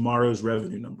meeting tomorrow's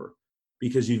revenue number,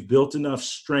 because you've built enough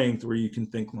strength where you can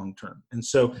think long term. And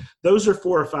so those are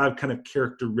 4 or 5 kind of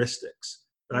characteristics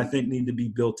that I think need to be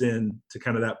built in to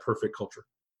kind of that perfect culture.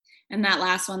 And that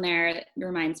last one there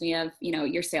reminds me of,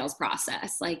 your sales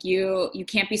process. Like you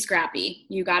can't be scrappy.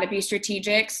 You got to be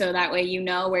strategic. So that way,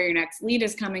 where your next lead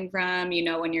is coming from,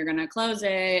 when you're going to close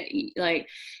it,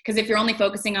 because if you're only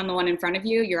focusing on the one in front of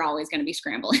you, you're always going to be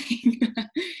scrambling.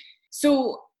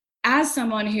 So as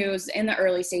someone who's in the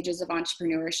early stages of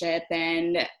entrepreneurship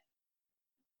and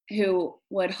who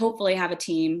would hopefully have a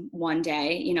team one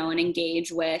day, and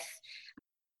engage with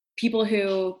people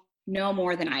who know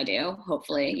more than I do,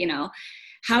 hopefully,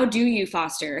 how do you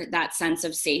foster that sense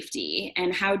of safety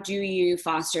and how do you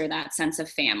foster that sense of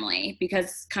family?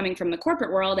 Because coming from the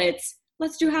corporate world, it's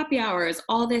let's do happy hours,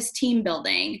 all this team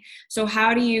building. So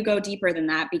how do you go deeper than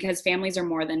that? Because families are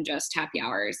more than just happy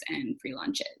hours and free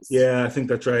lunches. Yeah, I think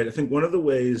that's right. I think one of the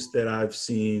ways that I've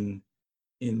seen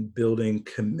in building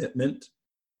commitment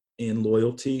and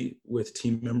loyalty with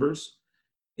team members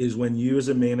is when you as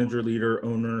a manager, leader,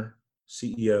 owner,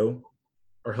 CEO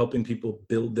are helping people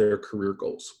build their career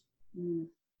goals.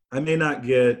 I may not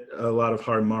get a lot of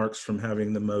hard marks from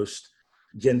having the most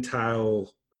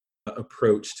gentile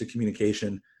approach to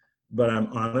communication, but I'm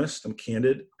honest, I'm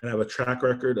candid, and I have a track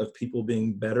record of people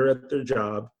being better at their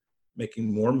job,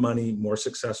 making more money, more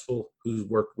successful, who's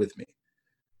worked with me,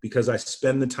 because I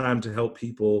spend the time to help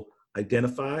people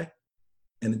identify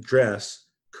and address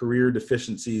career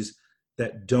deficiencies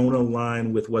that don't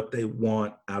align with what they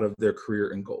want out of their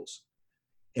career and goals.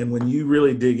 And when you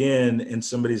really dig in and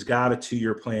somebody's got a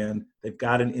 2-year plan, they've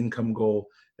got an income goal,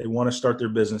 they want to start their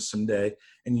business someday,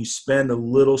 and you spend a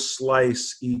little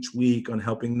slice each week on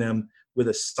helping them with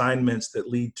assignments that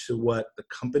lead to what the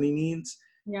company needs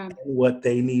and what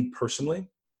they need personally,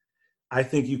 I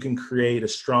think you can create a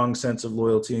strong sense of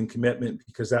loyalty and commitment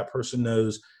because that person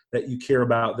knows that you care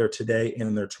about their today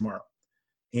and their tomorrow.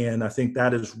 And I think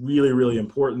that is really, really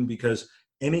important because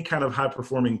any kind of high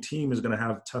performing team is going to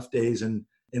have tough days and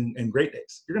great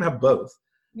days. You're going to have both,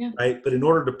 Yeah. right? But in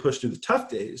order to push through the tough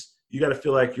days, you got to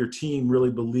feel like your team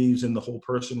really believes in the whole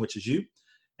person, which is you.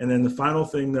 And then the final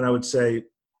thing that I would say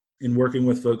in working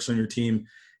with folks on your team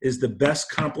is the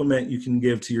best compliment you can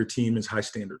give to your team is high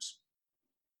standards.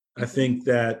 I think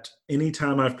that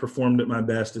anytime I've performed at my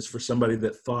best is for somebody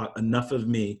that thought enough of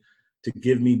me to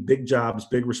give me big jobs,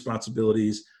 big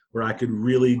responsibilities where I could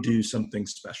really do something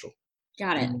special.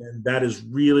 Got it. And that is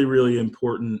really, really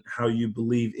important, how you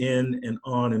believe in and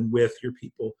on and with your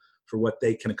people for what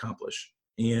they can accomplish.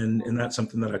 And that's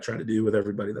something that I try to do with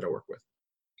everybody that I work with.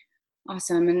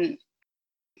 Awesome. And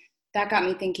that got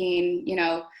me thinking,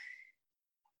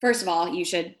 first of all, you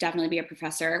should definitely be a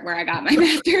professor where I got my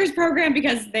master's program,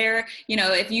 because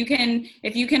if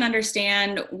you can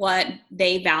understand what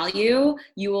they value,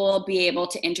 you will be able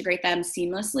to integrate them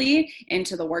seamlessly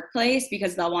into the workplace,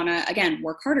 because they'll want to, again,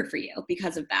 work harder for you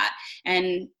because of that.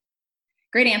 And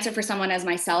great answer for someone as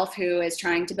myself who is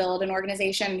trying to build an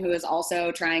organization, who is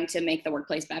also trying to make the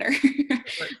workplace better,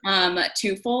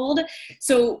 twofold.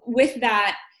 So with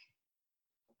that,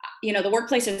 the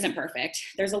workplace isn't perfect.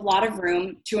 There's a lot of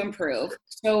room to improve.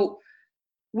 So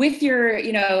with your,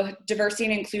 diversity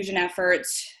and inclusion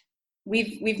efforts,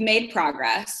 we've made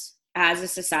progress as a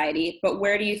society, but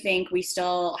where do you think we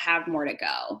still have more to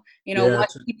go? What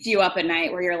keeps you up at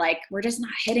night where you're like, we're just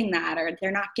not hitting that, or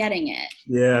they're not getting it?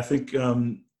 Yeah, I think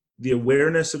the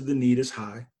awareness of the need is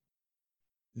high.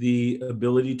 The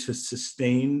ability to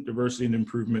sustain diversity and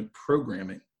improvement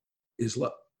programming is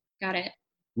low. Got it.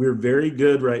 We're very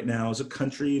good right now as a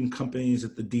country and companies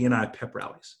at the D&I pep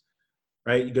rallies,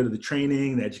 right? You go to the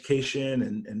training, the education,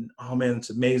 and oh man,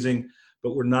 it's amazing.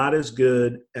 But we're not as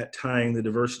good at tying the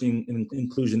diversity and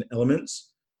inclusion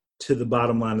elements to the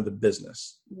bottom line of the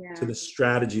business, to the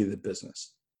strategy of the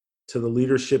business, to the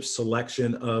leadership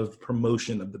selection of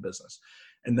promotion of the business.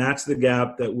 And that's the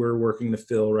gap that we're working to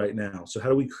fill right now. So how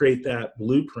do we create that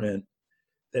blueprint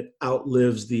that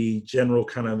outlives the general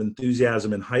kind of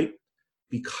enthusiasm and hype,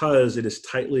 because it is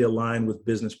tightly aligned with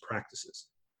business practices,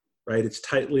 right? It's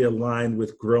tightly aligned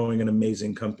with growing an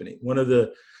amazing company. One of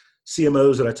the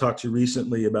CMOs that I talked to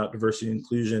recently about diversity and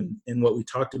inclusion, and what we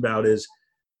talked about is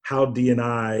how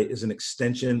D&I is an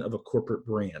extension of a corporate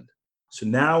brand. So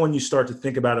now when you start to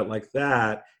think about it like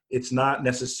that, it's not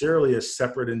necessarily a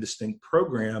separate and distinct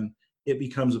program. It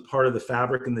becomes a part of the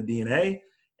fabric and the DNA.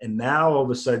 And now all of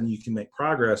a sudden you can make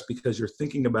progress because you're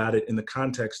thinking about it in the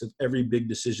context of every big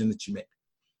decision that you make.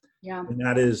 Yeah. And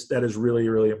that is really,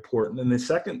 really important. And the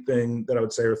second thing that I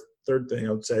would say, or third thing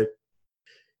I would say,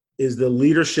 is the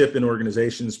leadership in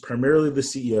organizations, primarily the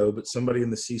CEO, but somebody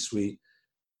in the C-suite,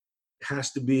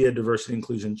 has to be a diversity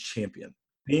inclusion champion.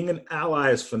 Being an ally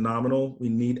is phenomenal. We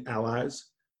need allies.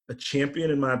 A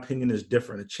champion, in my opinion, is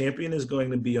different. A champion is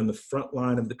going to be on the front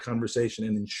line of the conversation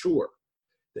and ensure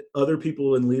that other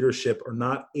people in leadership are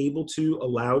not able to,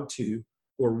 allowed to,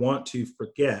 or want to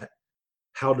forget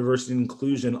how diversity and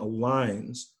inclusion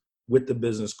aligns with the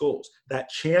business goals. That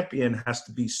champion has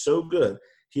to be so good.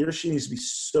 He or she needs to be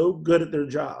so good at their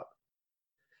job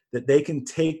that they can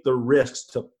take the risks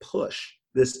to push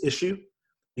this issue,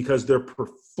 because their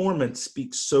performance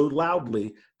speaks so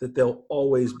loudly that they'll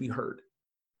always be heard,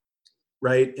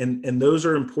 right? And those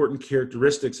are important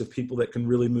characteristics of people that can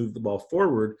really move the ball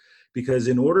forward, because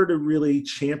in order to really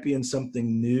champion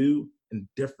something new and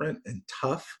different and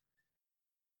tough,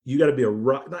 you got to be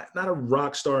not a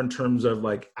rock star in terms of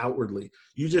like outwardly.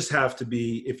 You just have to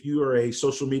be, if you are a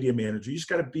social media manager, you just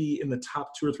got to be in the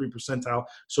top 2 or 3 percentile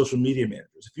social media managers.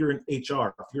 If you're in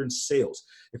HR, if you're in sales,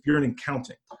 if you're in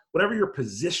accounting, whatever your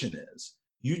position is,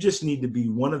 you just need to be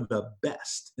one of the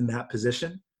best in that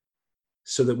position,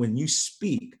 so that when you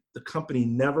speak, the company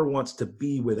never wants to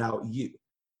be without you.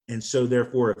 And so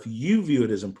therefore, if you view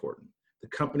it as important, the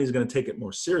company is going to take it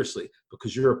more seriously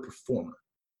because you're a performer.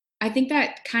 I think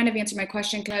that kind of answered my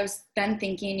question, because I was then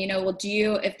thinking,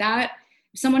 if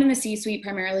someone in the C-suite,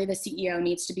 primarily the CEO,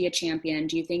 needs to be a champion,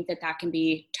 do you think that can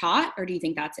be taught, or do you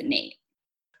think that's innate?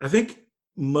 I think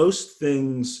most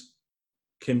things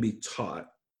can be taught,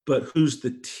 but who's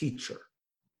the teacher?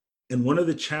 And one of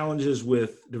the challenges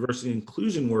with diversity and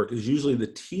inclusion work is usually the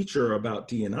teacher about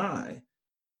D&I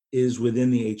is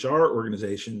within the HR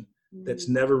organization that's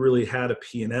never really had a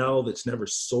P&L, that's never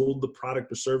sold the product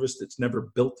or service, that's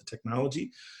never built the technology.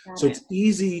 So it's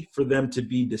easy for them to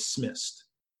be dismissed.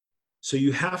 So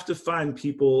you have to find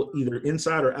people either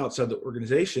inside or outside the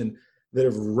organization that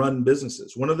have run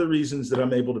businesses. One of the reasons that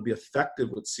I'm able to be effective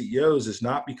with CEOs is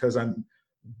not because I'm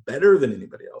better than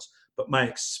anybody else, but my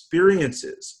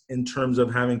experiences in terms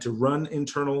of having to run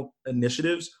internal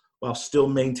initiatives while still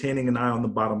maintaining an eye on the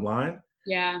bottom line.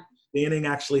 Yeah.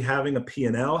 Actually having a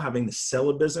P&L, having to sell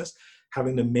a business,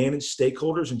 having to manage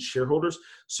stakeholders and shareholders.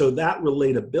 So that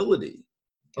relatability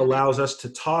allows us to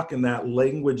talk in that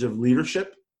language of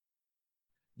leadership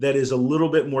that is a little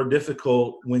bit more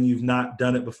difficult when you've not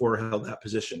done it before or held that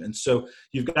position. And so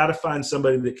you've got to find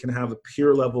somebody that can have a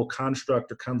peer level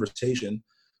construct or conversation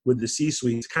with the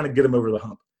C-suite to kind of get them over the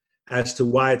hump as to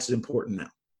why it's important now.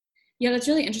 Yeah, that's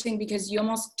really interesting because you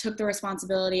almost took the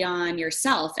responsibility on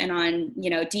yourself and on,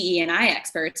 DE&I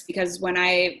experts, because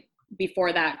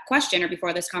before that question or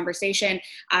before this conversation,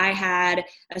 I had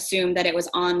assumed that it was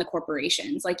on the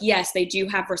corporations. Like, yes, they do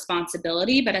have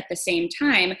responsibility, but at the same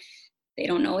time, they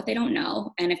don't know what they don't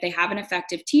know. And if they have an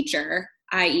effective teacher,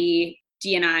 i.e.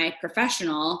 D&I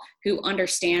professional who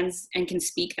understands and can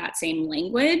speak that same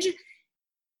language,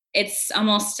 it's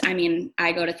almost,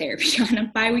 I go to therapy on a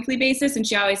bi-weekly basis, and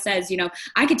she always says,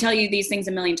 I could tell you these things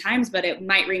a million times, but it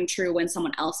might ring true when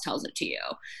someone else tells it to you.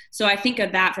 So I think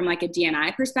of that from like a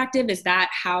D&I perspective. Is that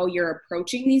how you're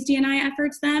approaching these D&I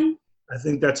efforts then? I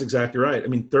think that's exactly right.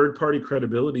 Third-party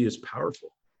credibility is powerful,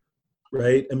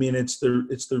 right? It's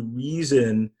the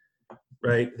reason,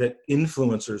 right, that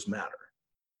influencers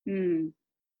matter.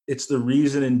 It's the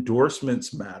reason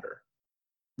endorsements matter,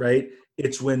 right?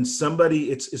 It's when it's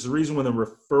the reason when a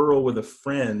referral with a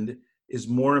friend is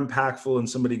more impactful in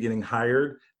somebody getting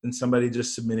hired than somebody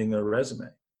just submitting their resume.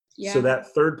 Yeah. So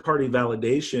that third-party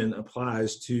validation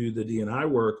applies to the D&I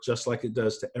work just like it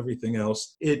does to everything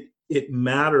else. It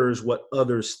matters what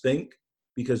others think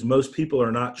because most people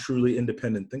are not truly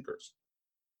independent thinkers.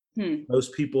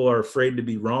 Most people are afraid to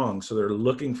be wrong, so they're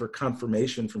looking for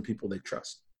confirmation from people they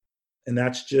trust. And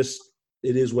that's just,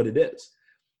 it is what it is.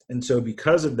 And so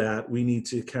because of that, we need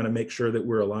to kind of make sure that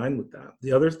we're aligned with that.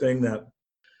 The other thing that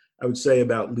I would say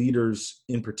about leaders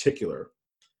in particular,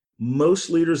 most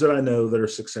leaders that I know that are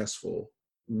successful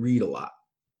read a lot.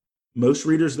 Most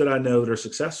readers that I know that are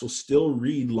successful still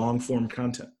read long form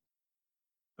content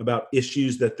about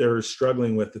issues that they're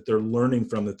struggling with, that they're learning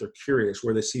from, that they're curious,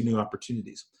 where they see new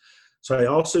opportunities. So I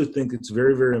also think it's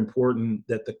very, very important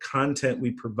that the content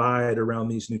we provide around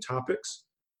these new topics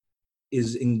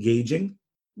is engaging,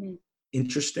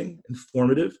 interesting,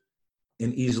 informative,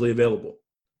 and easily available.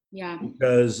 Yeah.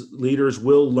 Because leaders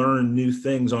will learn new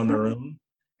things on their own,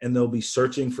 and they'll be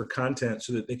searching for content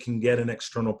so that they can get an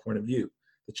external point of view.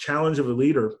 The challenge of a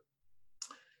leader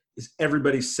is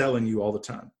everybody's selling you all the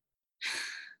time.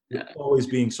 You're always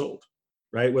being sold,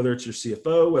 right? Whether it's your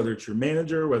CFO, whether it's your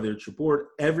manager, whether it's your board,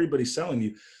 everybody's selling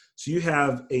you. So you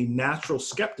have a natural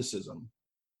skepticism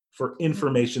for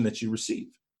information that you receive.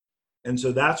 And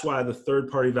so that's why the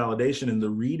third-party validation and the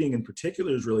reading in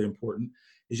particular is really important,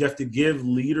 is you have to give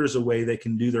leaders a way they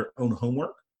can do their own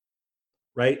homework,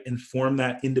 right? And form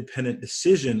that independent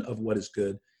decision of what is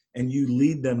good. And you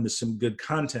lead them to some good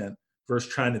content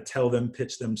versus trying to tell them,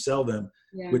 pitch them, sell them,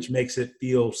 which makes it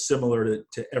feel similar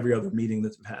to every other meeting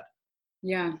that we've had.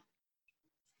 Yeah.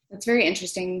 That's very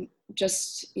interesting.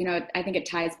 Just, I think it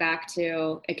ties back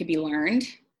to, it could be learned.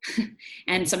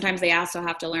 And sometimes they also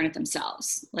have to learn it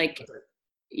themselves.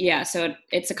 So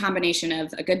it's a combination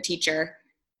of a good teacher,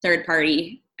 third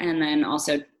party, and then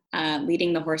also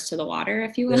leading the horse to the water,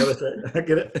 if you will. Yeah, that's right. I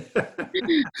get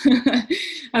it.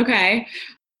 Okay.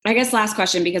 I guess last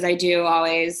question, because I do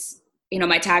always,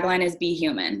 my tagline is be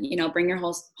human, bring your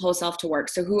whole self to work.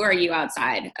 So who are you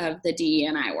outside of the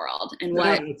DE&I world, and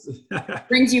what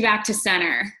brings you back to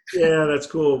center? Yeah, that's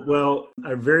cool. Well,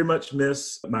 I very much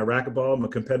miss my racquetball. I'm a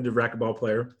competitive racquetball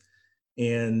player.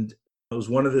 And it was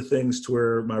one of the things to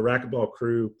where my racquetball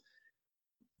crew,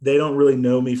 they don't really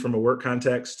know me from a work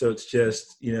context. So it's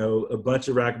just, a bunch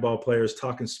of racquetball players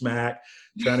talking smack,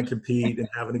 trying to compete and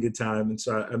having a good time. And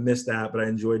so I miss that, but I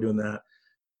enjoy doing that.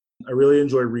 I really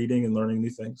enjoy reading and learning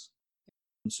new things.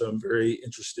 And so I'm very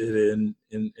interested in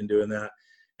doing that.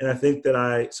 And I think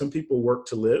that some people work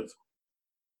to live.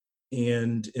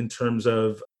 And in terms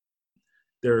of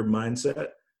their mindset,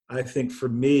 I think for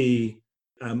me,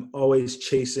 I'm always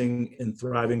chasing and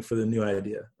thriving for the new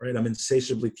idea, right? I'm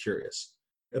insatiably curious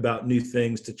about new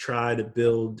things to try to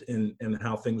build and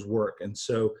how things work. And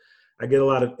so I get a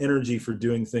lot of energy for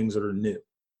doing things that are new,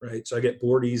 right? So I get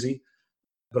bored easy,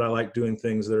 but I like doing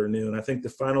things that are new. And I think the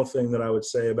final thing that I would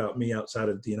say about me outside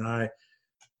of D&I,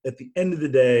 at the end of the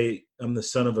day, I'm the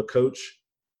son of a coach,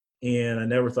 and I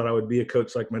never thought I would be a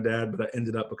coach like my dad, but I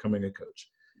ended up becoming a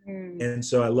coach. And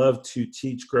so I love to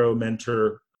teach, grow,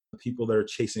 mentor people that are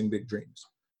chasing big dreams.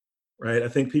 right? I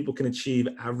think people can achieve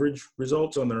average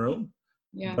results on their own.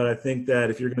 Yeah. But I think that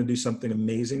if you're going to do something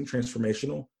amazing,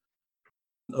 transformational,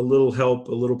 a little help,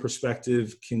 a little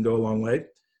perspective can go a long way.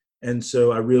 And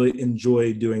so I really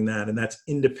enjoy doing that. And that's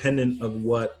independent of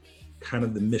what kind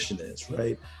of the mission is,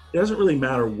 right? It doesn't really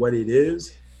matter what it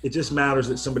is. It just matters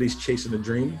that somebody's chasing a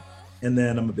dream. And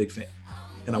then I'm a big fan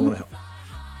and I want to help.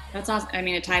 That's awesome. I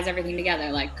mean, it ties everything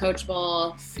together, like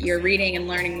coachable, you're reading and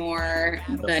learning more,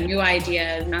 the new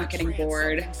ideas, not getting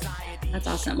bored. That's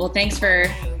awesome. Well, thanks for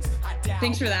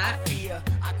that.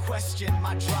 I question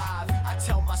my drive. I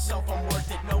tell myself I'm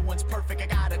worth it. No one's perfect. I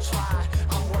gotta try.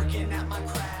 I'm working at my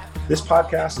craft. This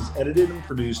podcast is edited and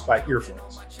produced by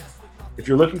Earfluence. If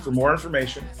you're looking for more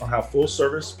information on how full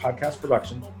service podcast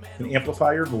production can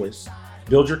amplify your voice,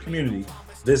 build your community,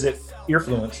 visit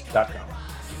earfluence.com.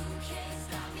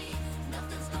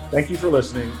 Thank you for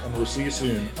listening, and we'll see you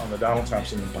soon on the Donald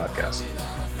Thompson Podcast.